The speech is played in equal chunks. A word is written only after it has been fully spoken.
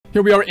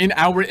Here we are in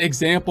our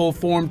example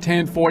Form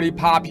 1040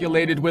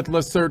 populated with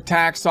Lacerte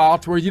tax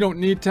software. You don't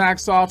need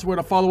tax software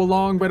to follow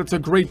along, but it's a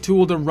great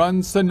tool to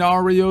run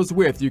scenarios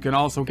with. You can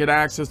also get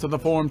access to the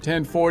Form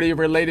 1040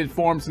 related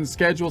forms and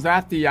schedules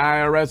at the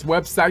IRS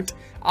website,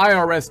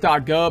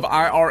 irs.gov,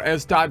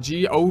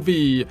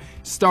 irs.gov.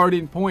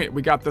 Starting point,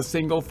 we got the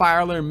single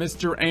filer,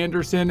 Mr.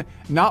 Anderson,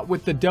 not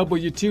with the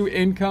W-2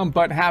 income,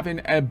 but having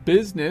a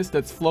business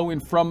that's flowing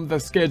from the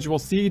Schedule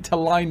C to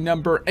line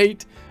number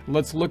 8.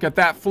 Let's look at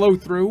that flow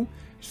through.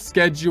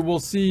 Schedule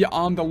C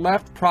on the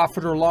left,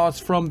 profit or loss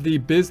from the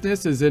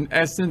business is in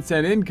essence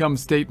an income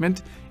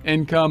statement.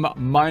 Income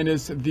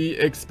minus the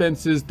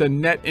expenses, the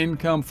net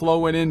income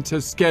flowing into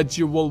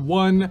Schedule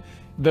 1.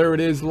 There it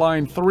is,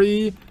 line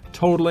 3,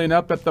 totaling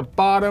up at the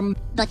bottom.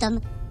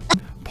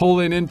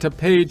 Pulling into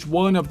page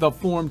 1 of the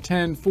Form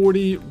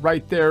 1040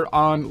 right there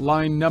on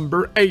line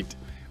number 8.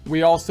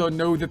 We also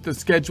know that the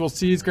Schedule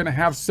C is going to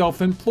have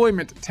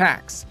self-employment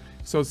tax.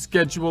 So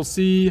Schedule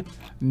C,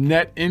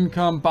 net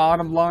income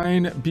bottom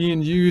line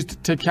being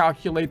used to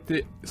calculate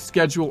the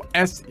Schedule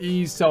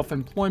SE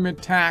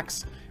self-employment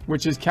tax,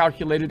 which is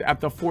calculated at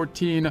the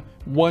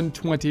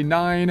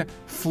 14,129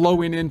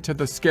 flowing into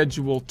the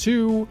Schedule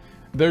 2.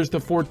 There's the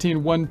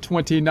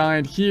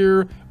 14,129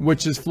 here,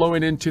 which is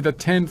flowing into the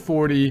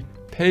 1040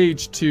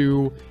 page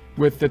 2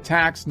 with the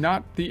tax,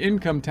 not the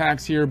income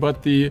tax here,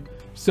 but the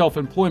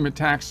self-employment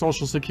tax,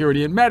 Social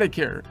Security and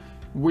Medicare.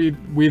 We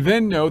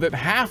then know that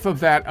half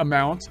of that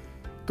amount,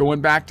 going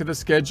back to the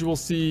Schedule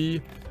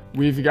C,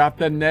 we've got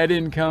the net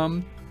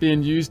income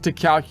being used to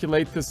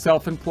calculate the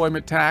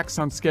self-employment tax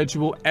on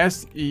Schedule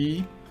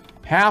SE.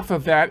 Half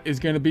of that is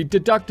going to be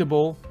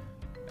deductible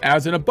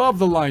as an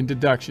above-the-line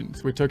deduction.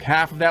 So we took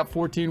half of that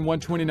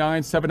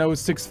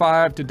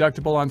 14,129,7065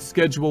 deductible on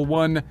Schedule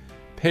 1,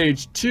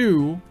 page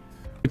 2,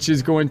 which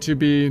is going to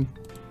be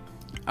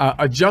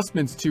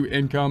adjustments to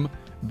income.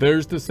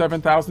 There's the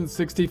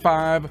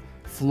 7,065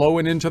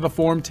 flowing into the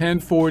Form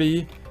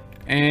 1040,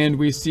 and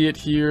we see it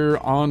here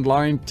on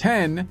line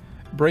 10,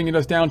 bringing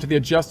us down to the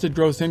adjusted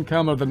gross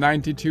income of the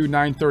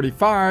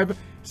 92,935,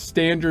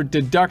 standard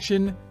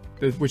deduction,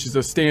 which is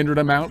a standard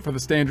amount for the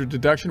standard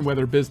deduction,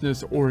 whether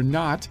business or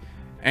not.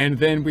 And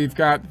then we've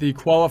got the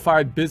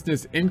qualified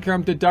business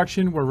income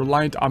deduction. We're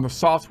reliant on the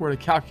software to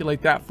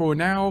calculate that for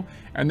now,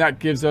 and that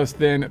gives us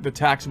then the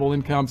taxable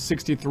income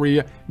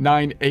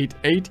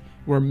 63,988.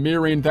 We're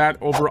mirroring that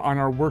over on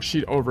our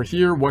worksheet over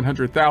here,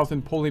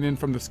 100,000 pulling in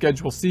from the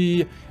Schedule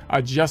C.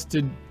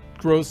 Adjusted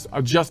gross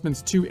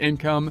adjustments to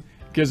income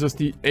gives us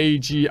the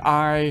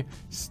AGI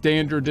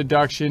standard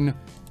deduction.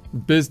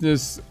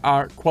 Business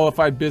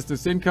qualified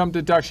business income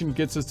deduction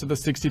gets us to the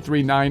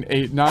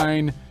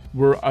 63,989.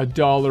 We're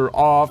 $1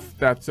 off.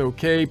 That's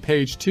okay.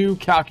 Page 2,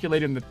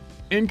 calculating the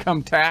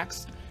income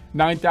tax,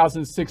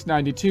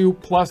 9,692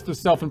 plus the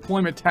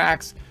self-employment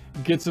tax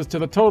gets us to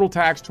the total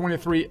tax,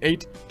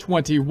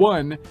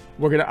 23,821.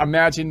 We're going to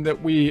imagine that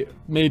we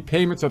made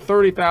payments of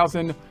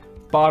 30,000,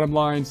 bottom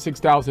line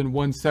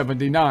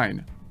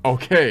 6,179.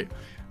 Okay,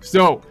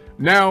 so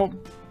now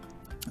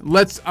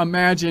let's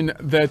imagine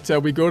that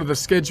we go to the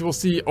Schedule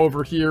C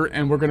over here,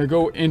 and we're going to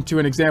go into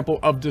an example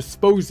of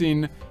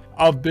disposing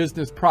of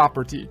business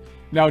property.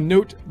 Now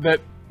note that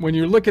when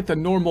you look at the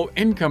normal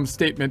income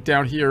statement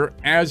down here,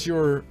 as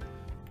you're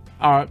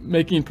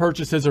making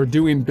purchases or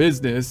doing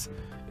business,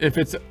 if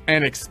it's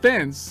an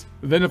expense,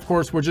 then of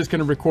course we're just going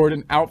to record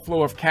an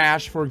outflow of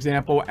cash, for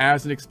example,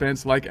 as an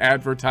expense, like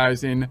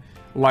advertising,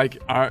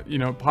 like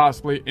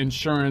possibly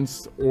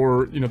insurance,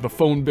 or the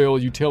phone bill,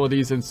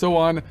 utilities, and so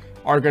on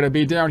are going to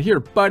be down here.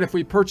 But if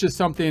we purchase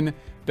something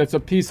that's a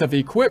piece of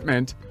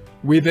equipment,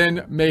 we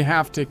then may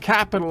have to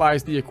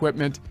capitalize the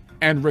equipment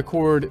and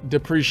record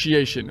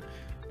depreciation.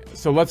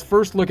 So let's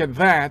first look at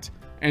that,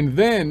 and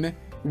then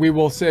we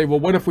will say, well,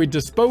 what if we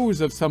dispose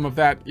of some of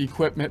that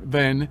equipment?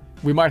 Then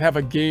we might have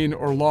a gain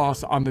or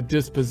loss on the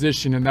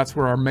disposition, and that's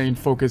where our main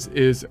focus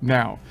is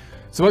now.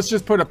 So let's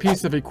just put a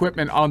piece of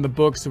equipment on the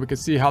book so we can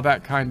see how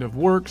that kind of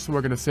works. So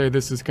we're going to say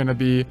this is going to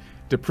be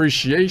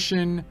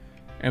depreciation,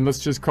 and let's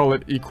just call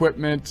it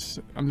equipment.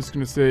 I'm just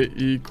going to say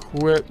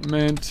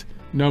equipment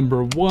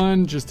number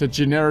 1, just a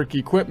generic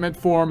equipment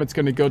form. It's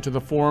going to go to the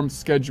form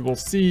Schedule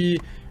C.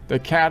 The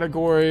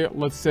category,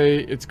 let's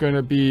say it's going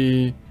to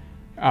be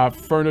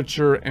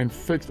furniture and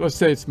fixed. Let's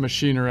say it's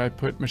machinery. I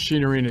put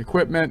machinery and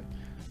equipment.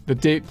 The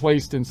date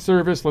placed in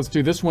service. Let's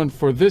do this one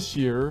for this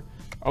year,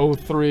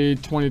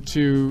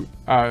 03/22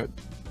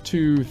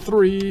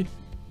 23.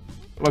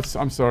 Let's say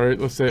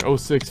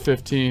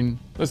 06/15.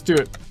 Let's do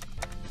it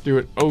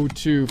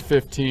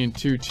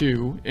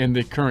 02/15/22 in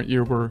the current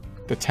year,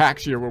 the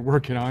tax year we're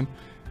working on.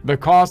 The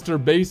cost or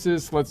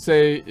basis, let's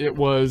say it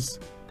was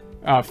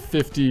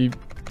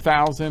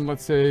 50,000,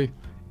 let's say,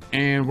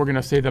 and we're going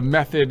to say the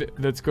method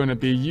that's going to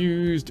be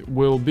used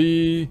will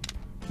be,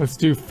 let's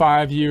do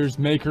 5 years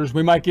makers.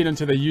 We might get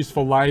into the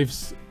useful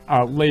lives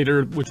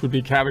later, which would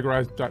be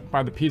categorized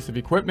by the piece of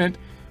equipment.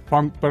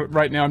 But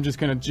right now I'm just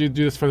going to do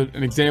this for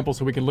an example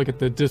so we can look at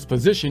the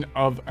disposition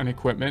of an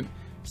equipment.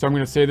 So I'm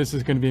going to say this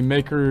is going to be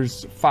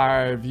makers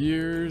 5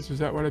 years. Is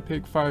that what I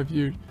picked? 5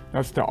 years.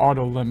 That's the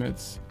auto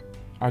limits.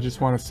 I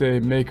just want to say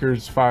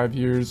makers 5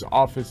 years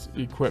office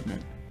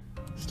equipment.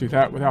 Let's do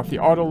that without the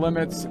auto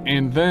limits.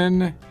 And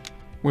then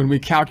when we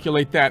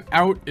calculate that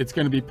out, it's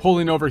going to be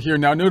pulling over here.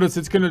 Now notice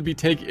it's going to be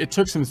it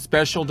took some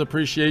special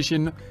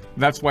depreciation.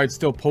 That's why it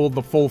still pulled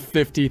the full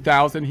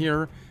 50,000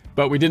 here,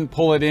 but we didn't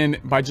pull it in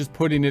by just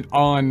putting it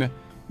on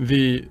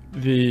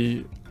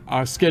the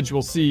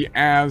Schedule C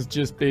as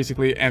just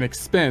basically an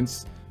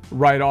expense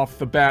right off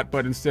the bat,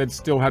 but instead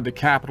still had to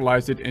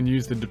capitalize it and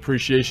use the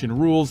depreciation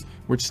rules,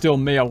 which still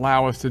may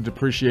allow us to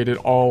depreciate it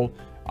all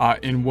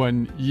in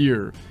 1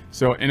 year.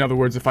 So in other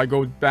words, if I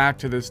go back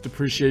to this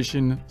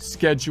depreciation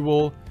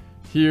schedule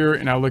here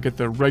and I look at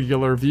the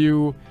regular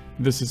view,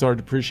 this is our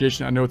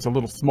depreciation. I know it's a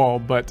little small,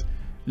 but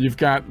you've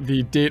got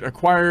the date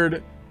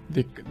acquired,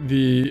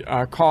 the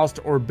cost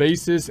or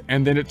basis,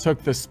 and then it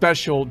took the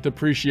special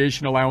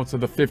depreciation allowance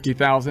of the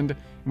 50,000,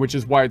 which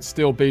is why it's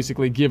still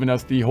basically giving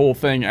us the whole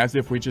thing as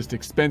if we just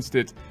expensed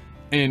it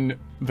in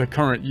the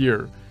current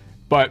year.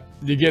 But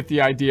you get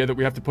the idea that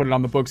we have to put it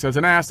on the books as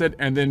an asset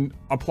and then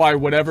apply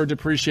whatever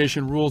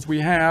depreciation rules we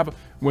have.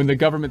 When the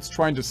government's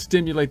trying to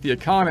stimulate the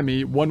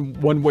economy,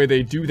 one way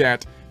they do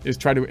that is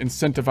try to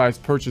incentivize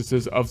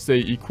purchases of, say,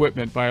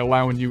 equipment by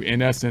allowing you,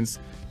 in essence,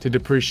 to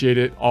depreciate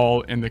it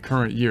all in the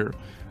current year.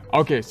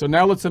 Okay, so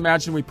now let's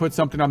imagine we put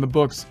something on the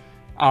books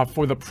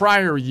for the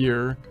prior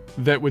year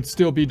that would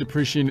still be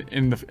depreciating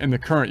in the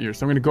current year.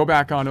 So I'm going to go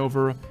back on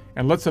over,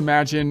 and let's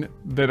imagine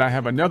that I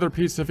have another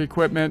piece of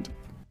equipment.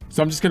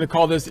 So I'm just going to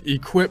call this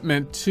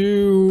equipment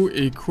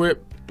 2,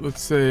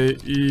 let's say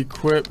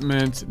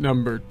equipment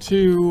number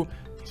 2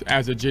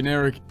 as a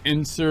generic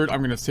insert.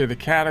 I'm going to say the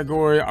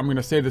category. I'm going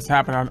to say this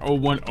happened on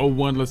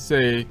 0101, let's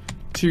say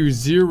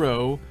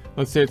 20.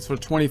 Let's say it's for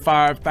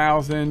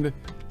 25,000.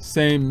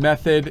 Same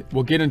method.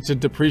 We'll get into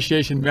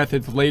depreciation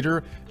methods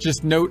later.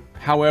 Just note,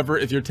 however,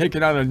 if you're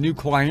taking out a new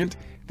client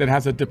that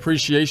has a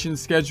depreciation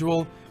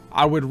schedule,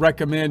 I would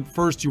recommend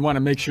first you want to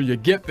make sure you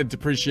get the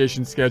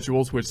depreciation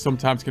schedules, which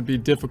sometimes can be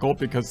difficult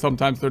because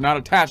sometimes they're not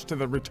attached to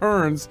the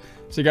returns.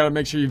 So you got to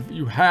make sure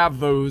you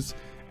have those.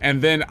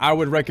 And then I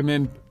would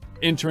recommend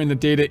entering the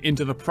data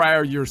into the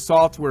prior year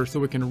software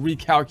so it can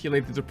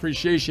recalculate the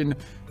depreciation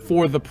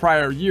for the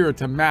prior year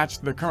to match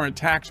the current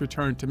tax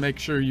return to make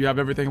sure you have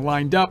everything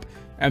lined up,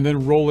 and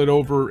then roll it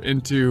over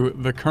into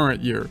the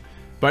current year.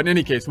 But in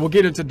any case, we'll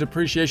get into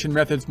depreciation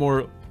methods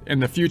more in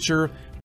the future.